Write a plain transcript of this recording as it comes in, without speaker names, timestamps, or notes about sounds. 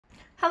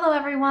Hello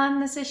everyone,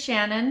 this is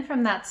Shannon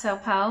from That's So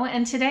Po,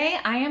 and today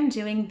I am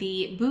doing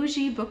the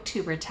Boujee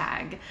Booktuber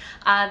Tag.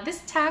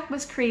 This tag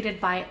was created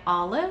by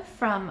Olive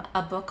from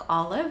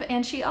abookolive,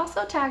 and she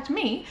also tagged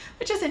me,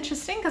 which is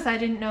interesting because I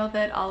didn't know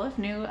that Olive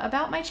knew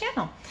about my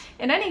channel.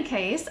 In any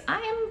case,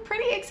 I am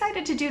pretty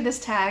excited to do this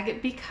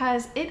tag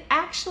because it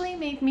actually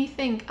made me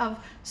think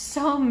of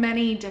so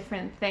many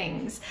different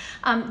things.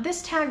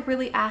 This tag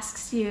really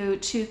asks you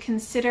to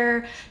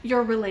consider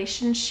your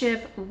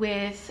relationship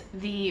with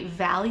the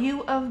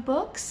value of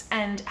books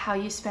and how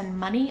you spend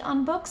money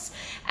on books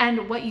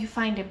and what you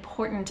find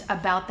important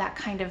about that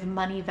kind of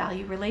money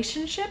value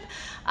relationship.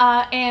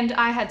 And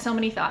I had so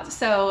many thoughts.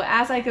 So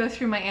as I go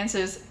through my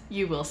answers,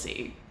 you will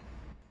see.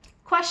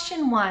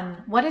 Question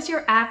 1, what is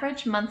your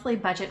average monthly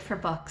budget for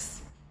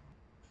books?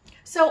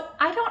 So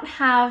I don't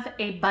have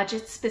a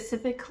budget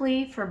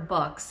specifically for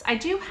books. I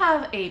do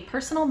have a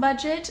personal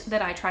budget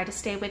that I try to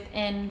stay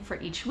within for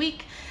each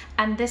week.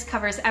 And this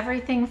covers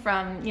everything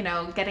from,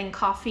 getting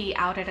coffee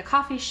out at a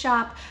coffee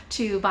shop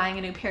to buying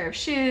a new pair of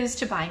shoes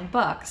to buying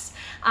books.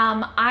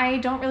 I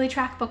don't really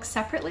track books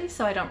separately,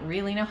 so I don't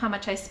really know how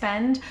much I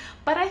spend,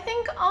 but I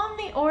think on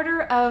the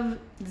order of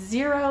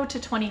 $0 to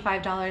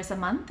 $25 a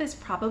month is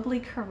probably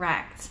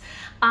correct.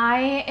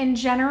 I, in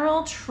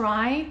general,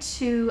 try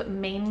to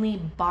mainly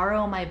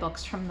borrow my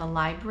books from the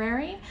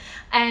library,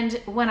 and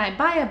when I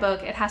buy a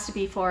book, it has to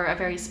be for a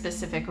very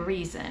specific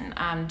reason.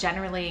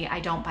 Generally, I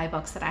don't buy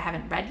books that I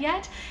haven't read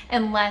yet,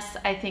 unless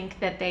I think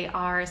that they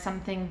are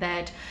something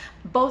that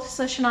both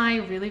Sush and I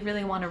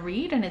really want to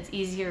read, and it's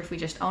easier if we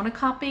just own a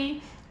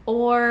copy,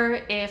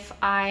 or if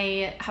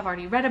I have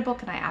already read a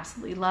book and I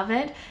absolutely love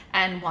it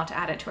and want to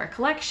add it to our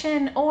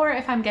collection, or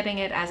if I'm getting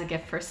it as a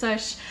gift for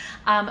Sush.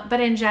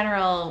 But in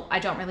general, I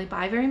don't really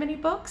buy very many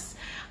books.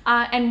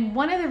 And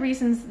one of the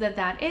reasons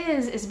that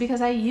is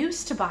because I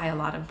used to buy a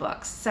lot of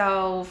books.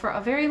 So for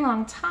a very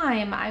long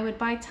time, I would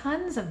buy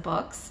tons of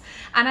books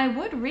and I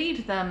would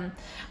read them,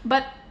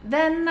 but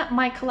then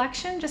my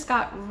collection just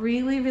got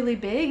really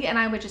big, and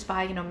I would just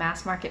buy,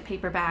 mass market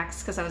paperbacks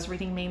because I was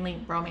reading mainly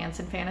romance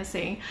and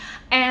fantasy.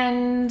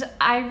 And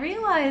I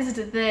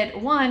realized that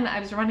 1,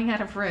 I was running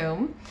out of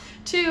room.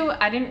 2,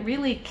 I didn't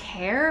really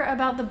care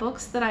about the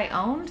books that I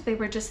owned. They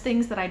were just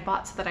things that I'd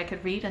bought so that I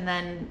could read, and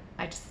then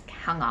I just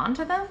hung on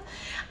to them.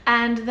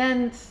 And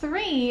then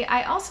 3,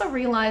 I also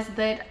realized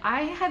that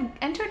I had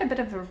entered a bit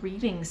of a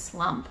reading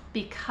slump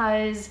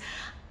because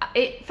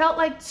it felt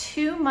like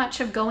too much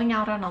of going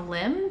out on a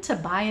limb to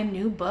buy a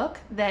new book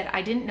that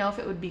I didn't know if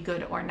it would be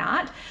good or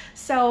not.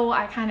 So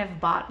I kind of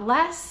bought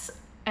less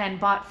and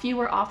bought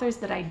fewer authors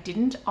that I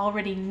didn't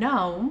already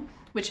know,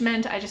 which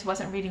meant I just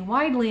wasn't reading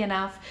widely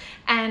enough,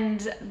 and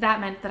that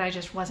meant that I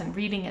just wasn't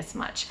reading as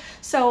much.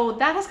 So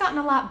that has gotten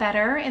a lot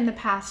better in the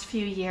past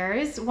few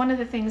years. One of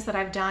the things that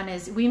I've done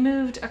is we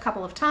moved a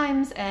couple of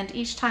times, and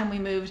each time we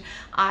moved,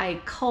 I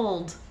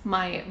culled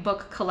my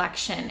book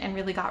collection and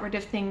really got rid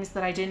of things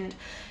that I didn't,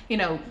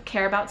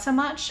 care about so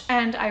much.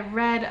 And I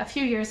read a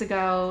few years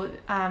ago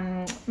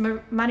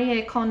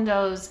Marie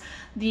Kondo's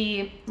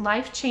The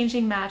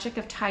Life-Changing Magic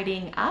of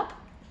Tidying Up.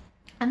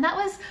 And that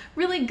was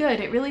really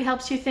good. It really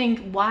helps you think,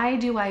 why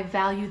do I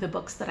value the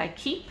books that I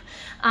keep?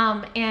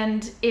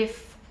 And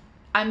if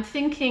I'm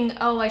thinking,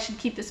 oh, I should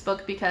keep this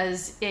book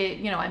because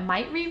I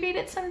might reread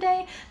it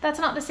someday, that's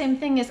not the same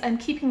thing as I'm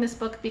keeping this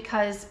book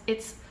because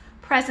its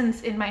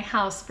presence in my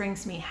house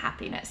brings me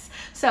happiness.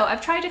 So I've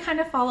tried to kind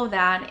of follow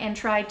that and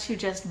try to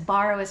just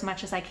borrow as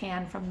much as I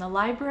can from the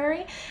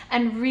library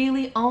and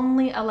really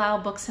only allow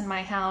books in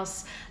my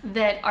house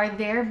that are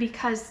there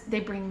because they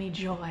bring me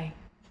joy.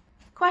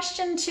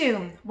 Question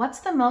 2, what's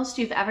the most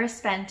you've ever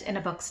spent in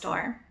a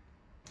bookstore?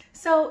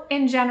 So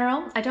in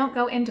general, I don't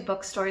go into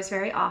bookstores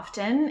very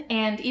often,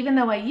 and even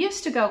though I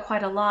used to go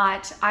quite a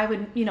lot, I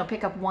would,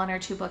 pick up 1 or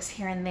 2 books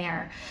here and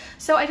there.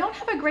 So I don't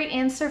have a great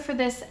answer for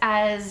this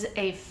as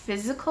a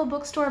physical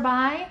bookstore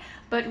buy,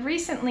 but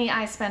recently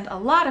I spent a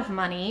lot of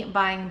money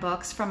buying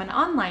books from an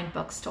online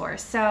bookstore.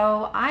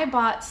 So I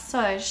bought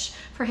Sush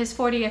for his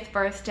 40th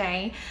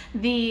birthday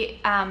the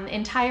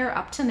entire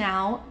up to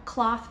now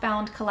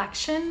cloth-bound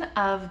collection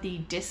of the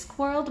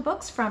Discworld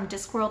books from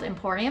Discworld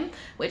Emporium,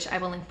 which I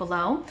will link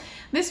below.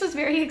 This was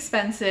very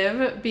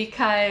expensive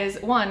because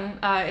 1,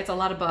 it's a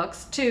lot of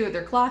books, 2,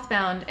 they're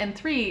cloth-bound, and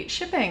 3,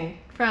 shipping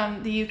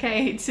from the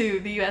UK to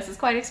the US is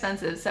quite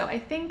expensive. So I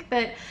think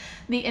that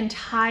the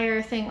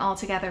entire thing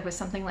altogether was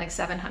something like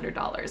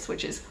 $700,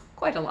 which is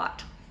quite a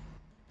lot.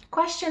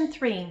 Question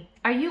 3,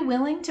 are you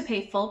willing to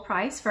pay full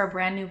price for a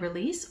brand new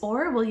release,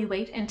 or will you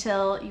wait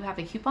until you have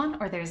a coupon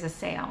or there's a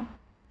sale?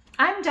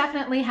 I'm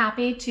definitely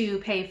happy to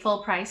pay full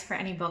price for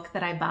any book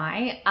that I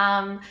buy.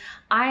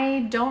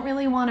 I don't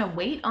really want to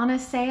wait on a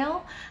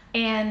sale,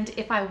 and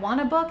if I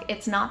want a book,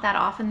 it's not that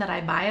often that I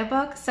buy a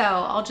book, so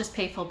I'll just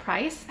pay full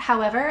price.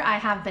 However, I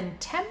have been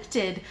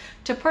tempted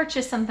to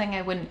purchase something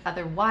I wouldn't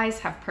otherwise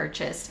have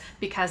purchased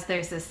because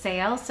there's a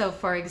sale. So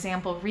for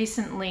example,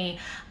 recently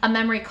a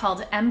memory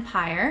called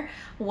Empire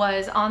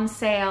was on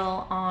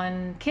sale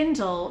on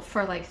Kindle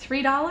for like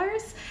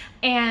 $3,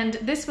 And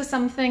this was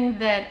something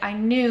that I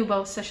knew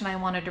both Sush and I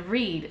wanted to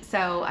read,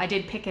 so I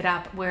did pick it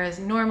up, whereas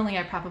normally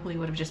I probably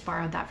would have just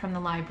borrowed that from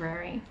the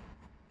library.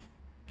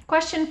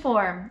 Question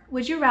 4.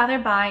 Would you rather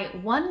buy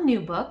one new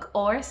book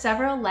or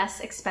several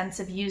less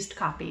expensive used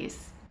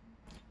copies?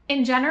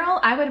 In general,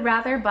 I would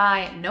rather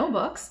buy no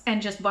books and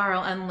just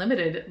borrow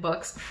unlimited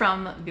books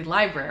from the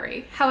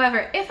library.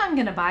 However, if I'm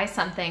gonna buy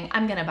something,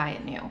 I'm gonna buy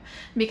it new.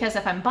 Because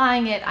if I'm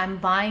buying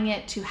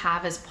it to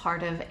have as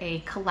part of a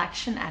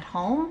collection at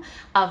home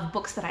of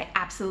books that I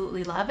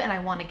absolutely love and I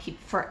wanna keep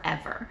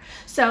forever.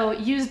 So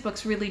used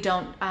books really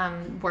don't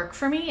work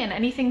for me, and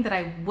anything that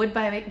I would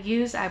buy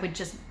used, I would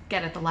just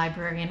get at the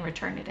library and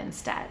return it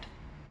instead.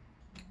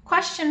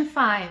 Question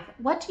 5.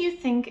 What do you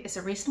think is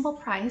a reasonable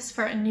price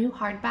for a new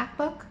hardback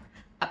book,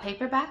 a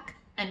paperback,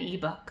 an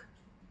ebook?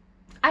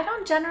 I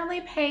don't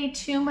generally pay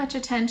too much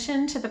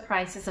attention to the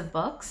prices of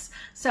books,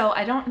 so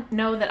I don't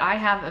know that I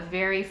have a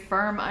very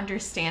firm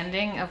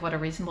understanding of what a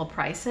reasonable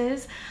price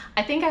is.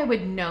 I think I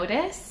would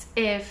notice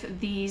if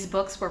these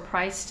books were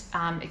priced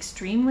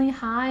extremely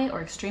high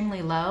or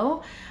extremely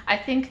low. I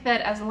think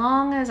that as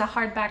long as a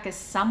hardback is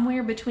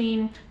somewhere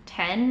between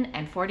 $10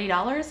 and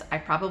 $40, I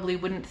probably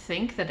wouldn't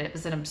think that it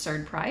was an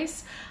absurd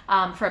price.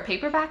 For a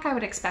paperback, I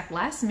would expect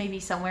less, maybe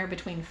somewhere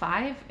between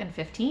 $5 and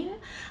 $15.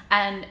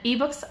 And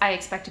ebooks, I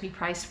expect to be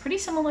priced pretty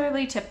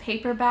similarly to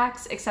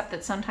paperbacks, except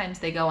that sometimes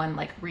they go on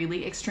like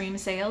really extreme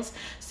sales.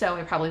 So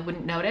I probably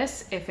wouldn't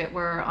notice if it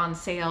were on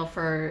sale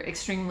for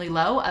extremely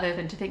low, other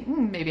than to think,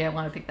 maybe I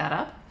want to pick that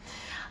up.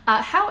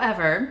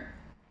 However,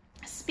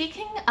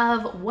 speaking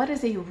of what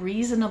is a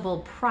reasonable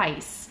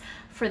price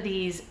for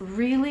these,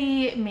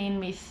 really made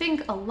me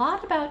think a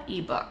lot about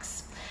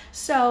ebooks.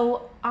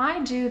 So I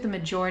do the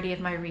majority of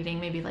my reading,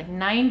 maybe like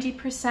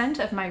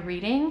 90% of my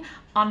reading,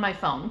 on my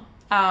phone.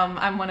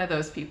 I'm one of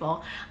those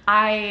people.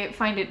 I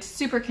find it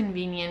super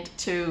convenient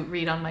to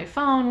read on my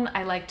phone.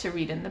 I like to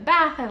read in the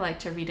bath. I like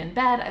to read in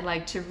bed. I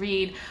like to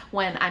read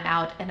when I'm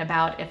out and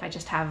about, if I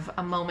just have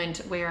a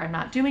moment where I'm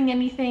not doing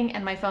anything,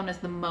 and my phone is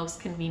the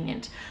most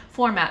convenient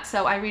format.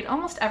 So I read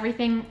almost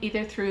everything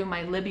either through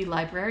my Libby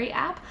Library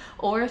app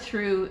or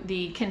through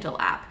the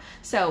Kindle app.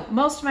 So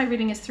most of my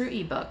reading is through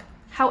ebook.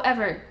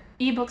 However,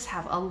 ebooks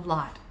have a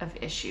lot of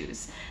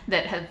issues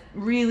that have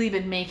really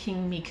been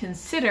making me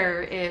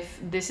consider if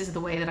this is the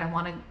way that I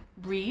want to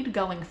read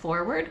going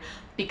forward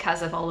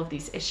because of all of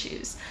these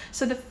issues.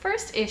 So the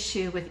first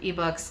issue with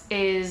ebooks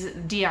is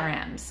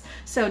DRMs.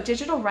 So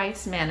digital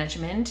rights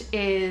management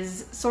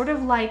is sort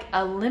of like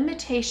a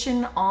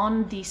limitation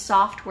on the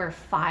software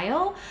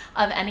file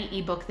of any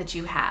ebook that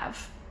you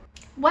have.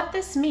 What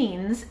this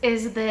means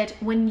is that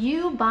when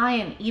you buy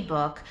an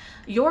ebook,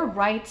 your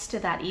rights to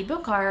that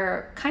ebook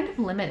are kind of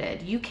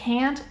limited. You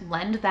can't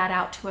lend that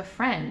out to a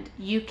friend.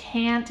 You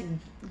can't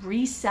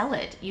resell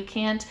it. You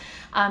can't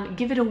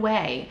give it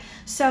away.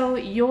 So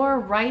your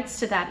rights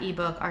to that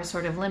ebook are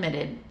sort of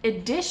limited.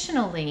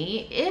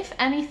 Additionally, if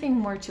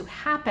anything were to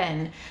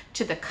happen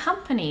to the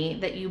company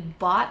that you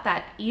bought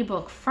that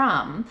ebook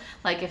from,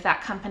 like if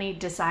that company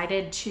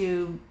decided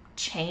to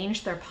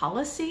change their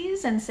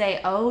policies and say,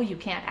 oh, you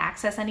can't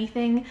access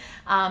anything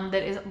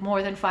that is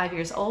more than 5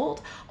 years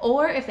old,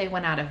 or if they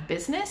went out of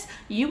business,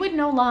 you would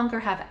no longer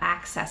have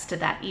access to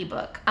that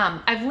ebook.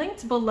 I've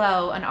linked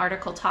below an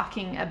article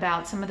talking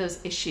about some of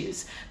those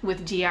issues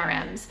with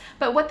DRMs,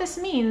 but what this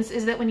means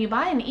is that when you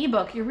buy an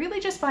ebook, you're really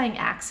just buying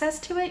access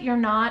to it. You're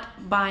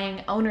not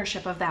buying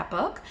ownership of that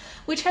book,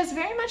 which has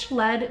very much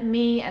led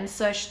me and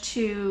Sush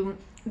to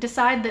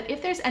decide that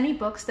if there's any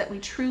books that we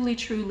truly,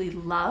 truly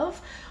love,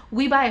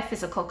 we buy a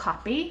physical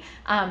copy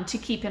to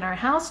keep in our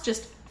house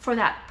just for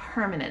that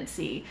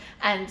permanency,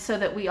 and so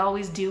that we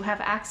always do have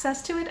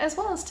access to it, as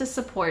well as to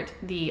support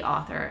the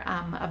author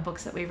of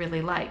books that we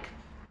really like.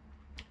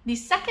 The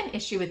second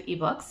issue with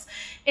ebooks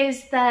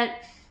is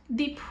that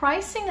the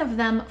pricing of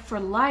them for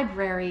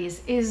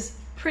libraries is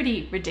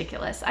pretty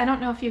ridiculous. I don't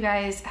know if you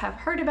guys have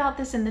heard about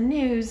this in the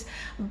news,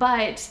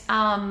 but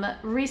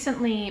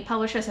recently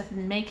publishers have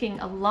been making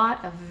a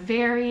lot of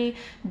very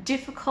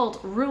difficult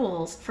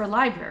rules for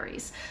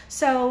libraries.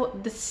 So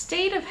the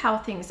state of how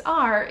things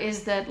are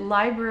is that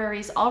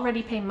libraries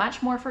already pay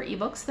much more for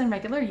ebooks than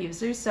regular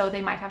users, so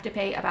they might have to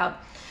pay about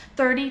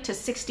 $30 to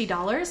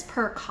 $60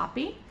 per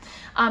copy.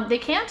 They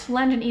can't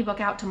lend an ebook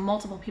out to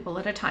multiple people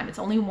at a time. It's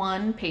only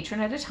one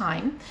patron at a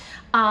time.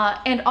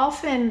 And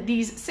often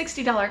these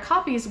 $60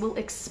 copies will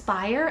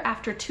expire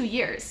after 2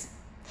 years.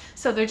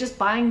 So they're just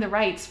buying the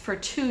rights for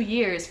 2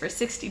 years for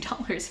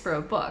 $60 for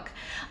a book.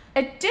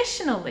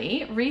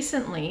 Additionally,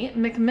 recently,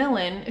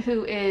 Macmillan,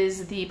 who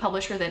is the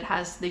publisher that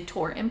has the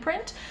Tor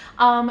imprint,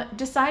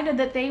 decided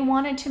that they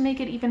wanted to make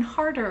it even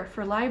harder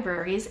for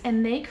libraries,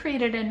 and they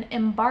created an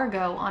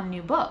embargo on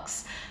new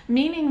books,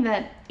 meaning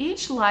that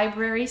each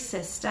library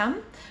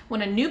system,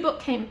 when a new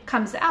book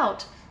comes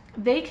out,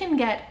 they can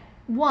get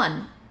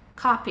one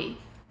copy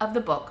of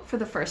the book for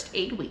the first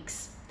 8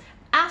 weeks.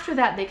 After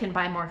that, they can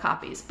buy more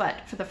copies,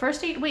 but for the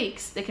first 8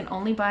 weeks, they can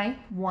only buy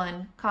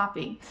one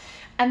copy.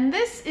 And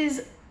this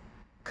is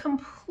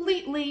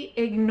completely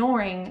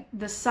ignoring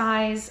the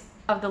size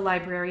of the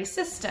library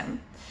system.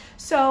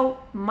 So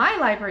my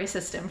library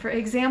system, for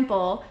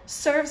example,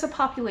 serves a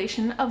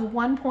population of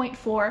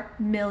 1.4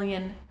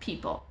 million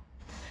people.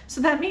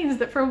 So that means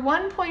that for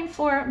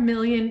 1.4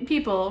 million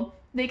people,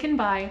 they can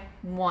buy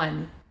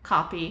one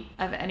copy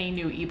of any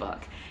new ebook.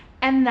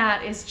 And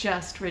that is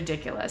just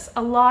ridiculous.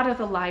 A lot of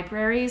the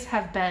libraries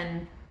have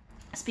been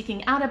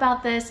speaking out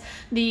about this.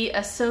 The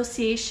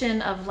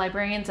Association of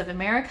Librarians of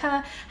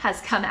America has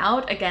come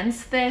out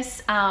against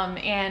this,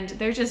 and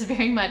they're just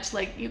very much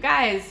like, you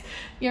guys,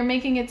 you're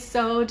making it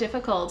so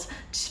difficult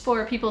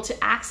for people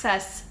to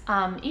access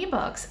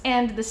ebooks.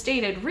 And the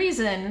stated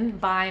reason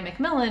by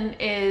Macmillan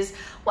is,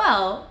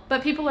 well,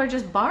 but people are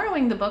just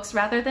borrowing the books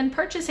rather than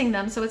purchasing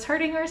them, so it's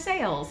hurting our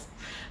sales.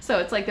 So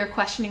it's like they're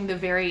questioning the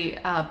very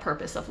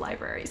purpose of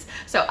libraries.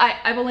 So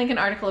I will link an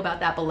article about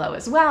that below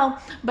as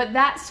well. But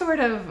that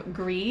sort of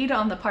greed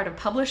on the part of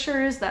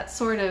publishers, that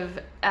sort of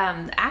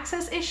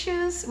access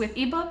issues with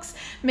ebooks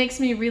makes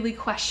me really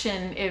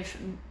question if,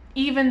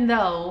 even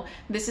though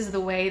this is the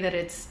way that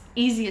it's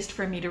easiest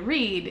for me to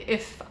read,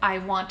 if I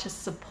want to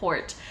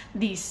support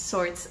these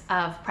sorts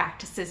of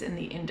practices in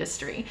the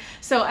industry.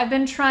 So I've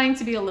been trying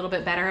to be a little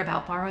bit better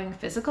about borrowing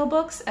physical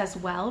books as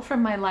well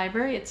from my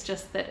library. It's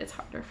just that it's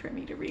harder for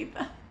me to read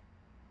them.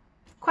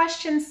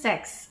 Question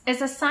 6.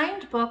 Is a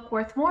signed book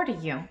worth more to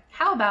you?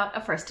 How about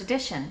a first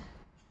edition?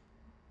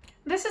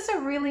 This is a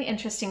really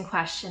interesting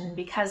question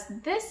because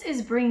this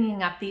is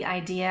bringing up the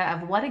idea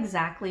of what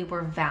exactly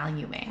we're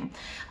valuing.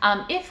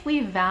 If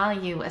we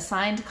value a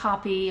signed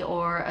copy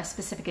or a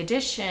specific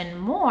edition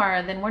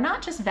more, then we're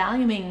not just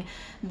valuing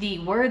the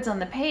words on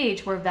the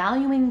page, we're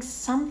valuing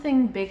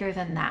something bigger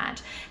than that.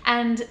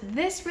 And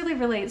this really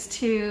relates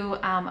to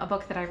a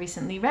book that I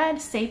recently read,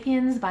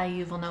 Sapiens by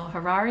Yuval Noah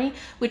Harari,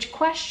 which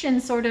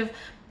questions sort of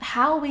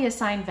how we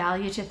assign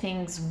value to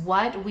things,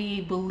 what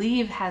we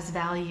believe has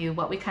value,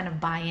 what we kind of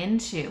buy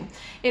into.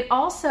 It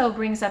also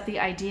brings up the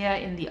idea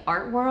in the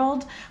art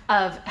world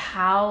of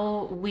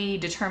how we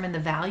determine the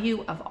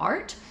value of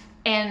art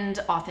and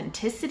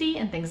authenticity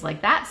and things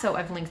like that. So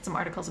I've linked some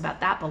articles about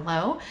that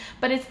below.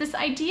 But it's this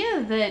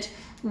idea that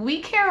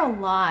we care a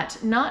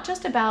lot, not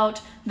just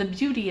about the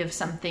beauty of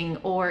something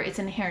or its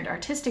inherent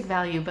artistic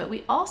value, but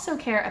we also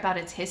care about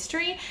its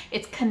history,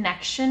 its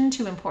connection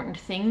to important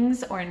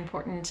things or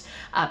important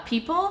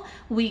people.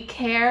 We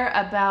care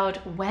about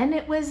when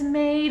it was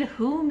made,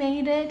 who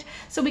made it.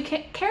 So we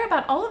care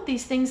about all of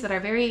these things that are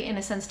very, in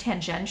a sense,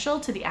 tangential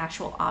to the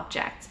actual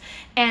objects.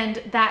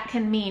 And that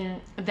can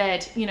mean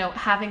that, you know,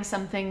 having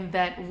something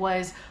that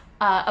was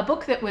a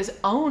book that was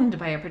owned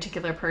by a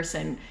particular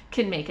person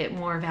can make it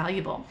more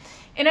valuable.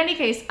 In any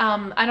case,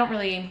 I don't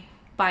really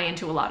buy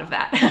into a lot of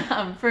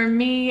that. For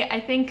me, I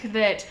think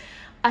that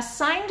a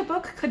signed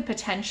book could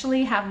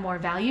potentially have more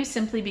value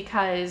simply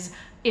because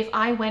if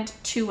I went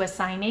to a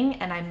signing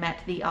and I met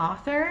the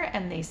author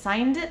and they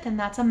signed it, then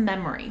that's a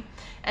memory.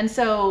 And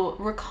so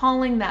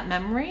recalling that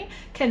memory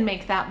can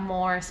make that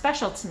more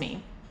special to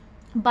me.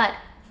 But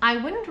I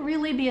wouldn't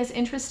really be as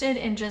interested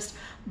in just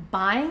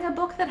buying a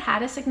book that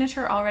had a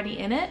signature already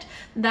in it.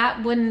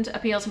 That wouldn't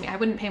appeal to me. I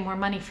wouldn't pay more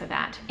money for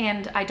that.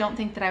 And I don't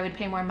think that I would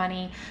pay more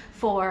money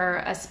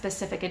for a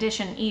specific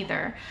edition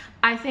either.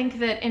 I think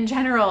that in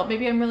general,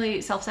 maybe I'm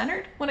really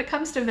self-centered when it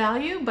comes to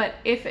value, but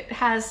if it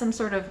has some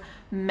sort of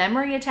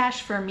memory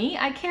attached for me,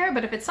 I care.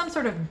 But if it's some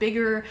sort of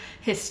bigger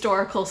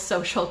historical,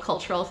 social,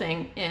 cultural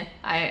thing,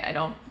 I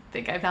don't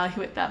think I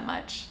value it that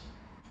much.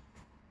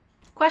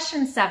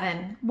 Question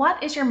 7.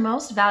 What is your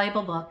most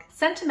valuable book,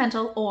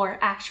 sentimental or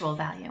actual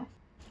value?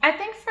 I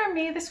think for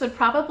me, this would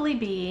probably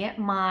be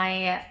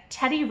my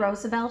Teddy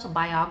Roosevelt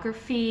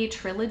biography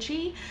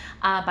trilogy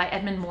by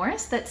Edmund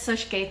Morris that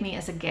Sush gave me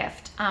as a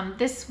gift.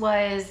 This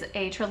was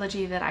a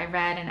trilogy that I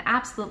read and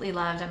absolutely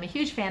loved. I'm a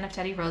huge fan of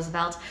Teddy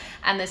Roosevelt,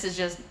 and this is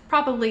just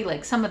probably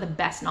like some of the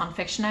best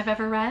nonfiction I've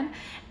ever read.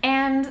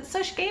 And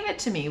Sush gave it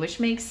to me, which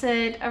makes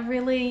it a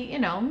really, you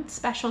know,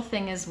 special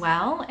thing as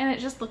well. And it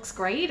just looks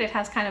great. It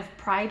has kind of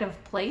pride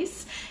of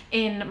place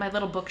in my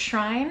little book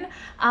shrine.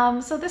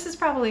 So this is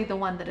probably the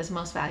one that is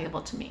most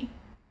valuable to me.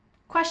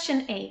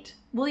 Question 8.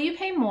 Will you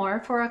pay more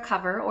for a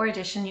cover or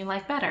edition you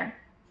like better?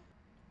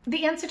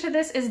 The answer to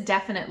this is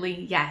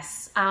definitely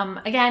yes.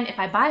 Again, if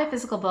I buy a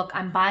physical book,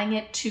 I'm buying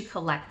it to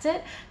collect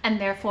it, and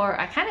therefore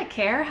I kind of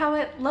care how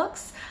it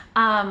looks.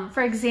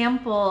 For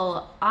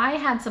example, I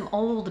had some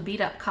old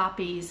beat up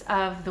copies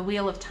of The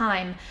Wheel of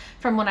Time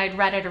from when I'd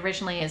read it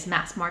originally as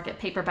mass market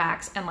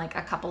paperbacks and like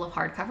a couple of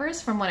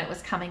hardcovers from when it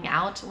was coming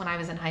out when I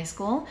was in high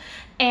school.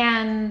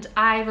 And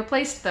I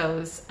replaced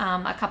those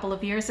a couple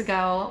of years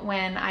ago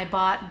when I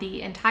bought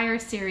the entire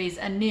series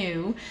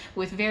anew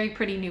with very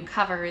pretty new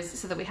covers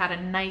so that we had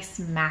a nice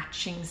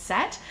matching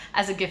set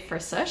as a gift for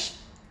Sush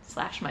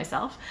 /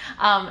 myself.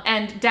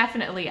 And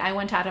definitely I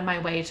went out of my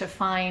way to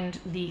find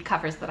the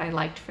covers that I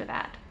liked for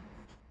that.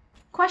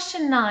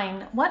 Question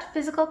 9. What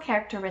physical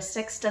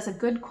characteristics does a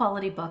good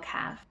quality book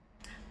have?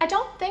 I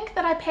don't think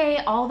that I pay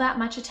all that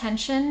much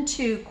attention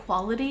to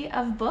quality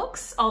of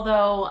books,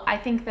 although I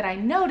think that I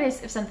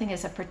notice if something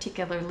is a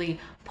particularly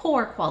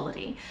poor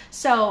quality.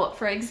 So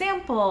for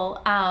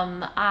example,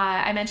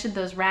 I mentioned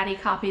those ratty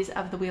copies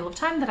of The Wheel of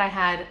Time that I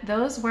had.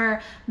 Those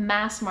were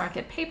mass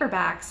market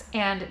paperbacks,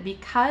 and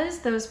because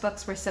those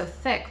books were so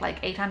thick, like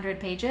 800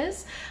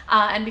 pages,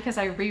 and because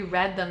I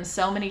reread them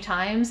so many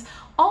times,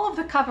 all of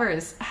the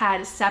covers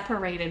had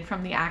separated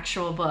from the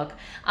actual book.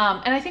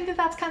 And I think that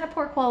that's kind of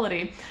poor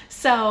quality.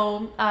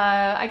 So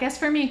I guess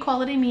for me,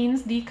 quality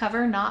means the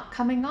cover not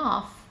coming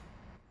off.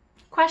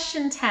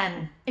 Question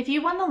 10. If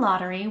you won the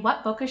lottery,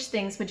 what bookish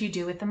things would you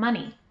do with the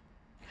money?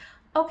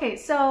 Okay,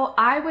 so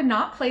I would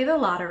not play the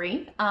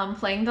lottery.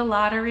 Playing the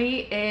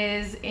lottery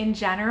is, in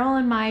general,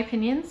 in my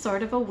opinion,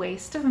 sort of a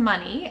waste of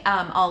money.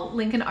 I'll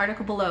link an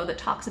article below that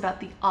talks about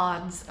the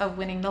odds of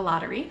winning the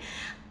lottery.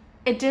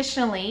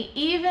 Additionally,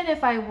 even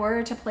if I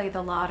were to play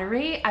the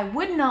lottery, I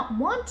would not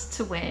want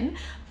to win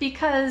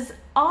because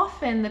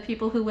often the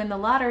people who win the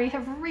lottery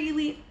have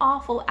really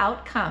awful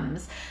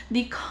outcomes.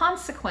 The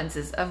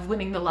consequences of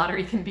winning the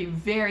lottery can be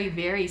very,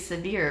 very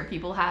severe.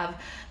 People have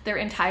their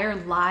entire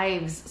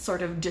lives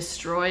sort of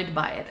destroyed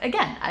by it.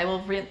 Again, I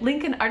will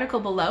link an article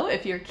below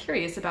if you're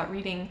curious about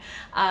reading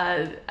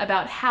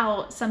about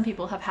how some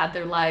people have had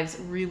their lives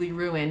really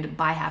ruined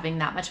by having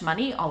that much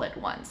money all at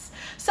once.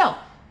 So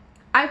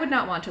I would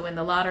not want to win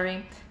the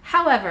lottery.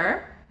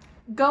 However,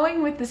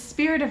 going with the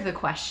spirit of the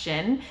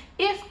question,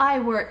 if I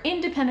were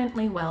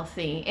independently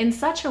wealthy in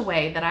such a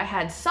way that I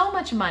had so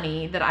much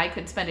money that I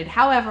could spend it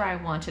however I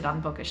wanted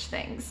on bookish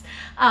things,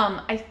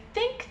 I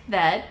think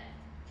that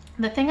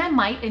the thing I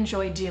might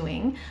enjoy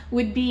doing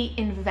would be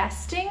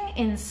investing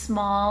in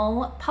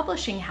small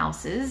publishing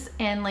houses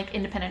and like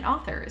independent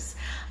authors.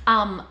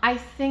 I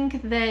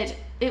think that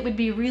it would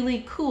be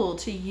really cool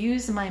to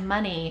use my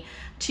money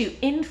to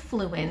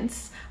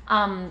influence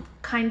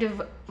kind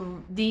of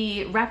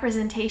the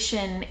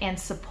representation and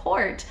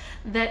support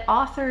that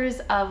authors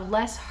of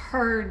less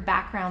heard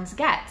backgrounds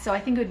get. So I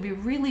think it would be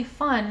really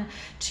fun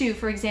to,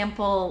 for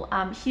example,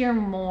 hear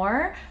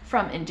more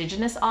from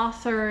Indigenous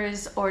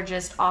authors or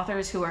just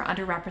authors who are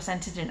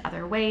underrepresented in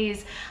other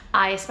ways.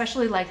 I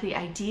especially like the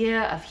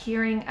idea of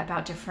hearing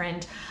about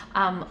different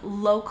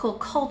local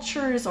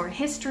cultures or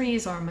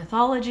histories or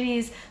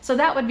mythologies. So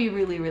that would be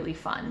really, really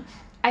fun.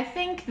 I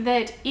think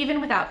that even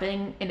without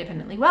being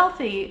independently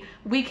wealthy,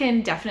 we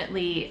can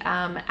definitely,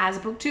 as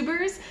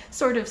booktubers,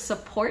 sort of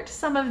support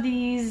some of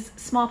these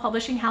small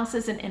publishing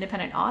houses and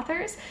independent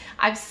authors.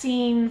 I've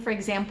seen, for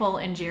example,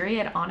 Injiri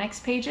at Onyx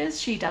Pages,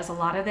 she does a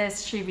lot of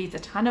this. She reads a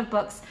ton of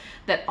books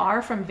that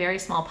are from very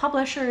small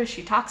publishers.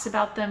 She talks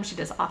about them. She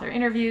does author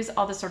interviews,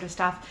 all this sort of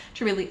stuff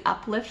to really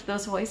uplift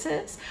those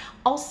voices.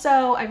 Also,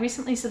 I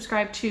recently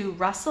subscribed to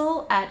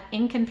Russell at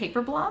Ink and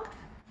Paper Blog.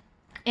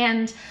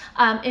 And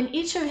in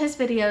each of his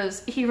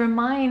videos, he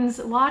reminds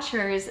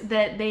watchers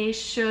that they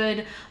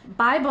should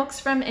buy books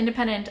from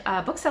independent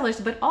booksellers,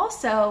 but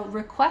also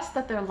request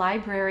that their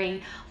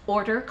library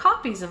order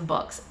copies of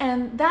books.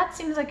 And that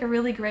seems like a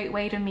really great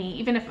way to me,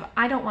 even if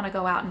I don't want to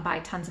go out and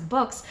buy tons of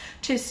books,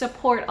 to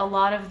support a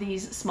lot of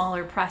these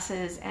smaller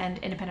presses and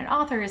independent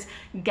authors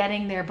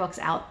getting their books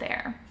out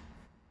there.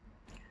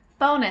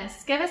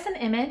 Bonus, give us an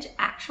image,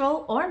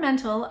 actual or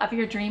mental, of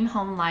your dream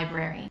home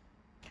library.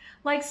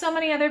 Like so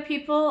many other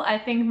people, I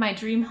think my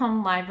dream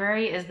home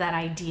library is that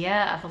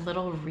idea of a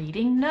little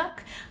reading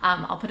nook.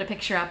 I'll put a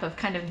picture up of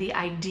kind of the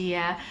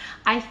idea.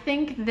 I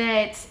think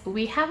that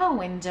we have a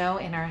window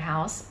in our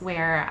house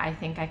where I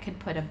think I could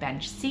put a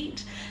bench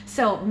seat.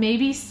 So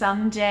maybe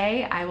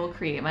someday I will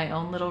create my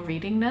own little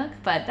reading nook,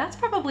 but that's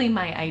probably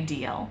my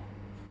ideal.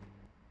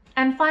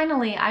 And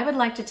finally, I would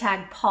like to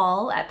tag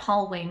Paul at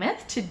Paul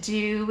Weymouth to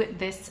do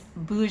this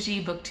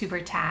Boujee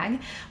Booktuber tag.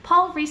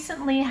 Paul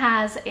recently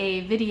has a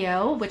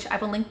video, which I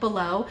will link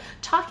below,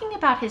 talking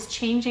about his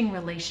changing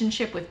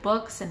relationship with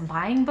books and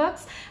buying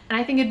books. And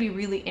I think it'd be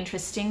really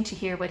interesting to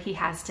hear what he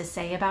has to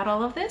say about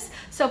all of this.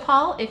 So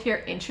Paul, if you're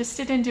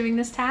interested in doing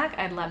this tag,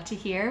 I'd love to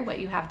hear what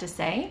you have to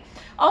say.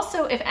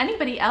 Also, if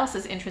anybody else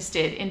is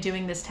interested in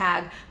doing this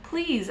tag,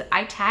 please,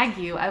 I tag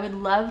you. I would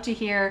love to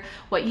hear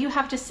what you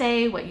have to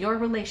say, what your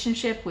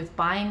relationship with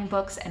buying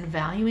books and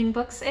valuing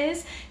books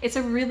is. It's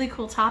a really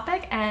cool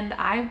topic, and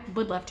I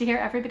would love to hear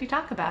everybody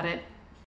talk about it.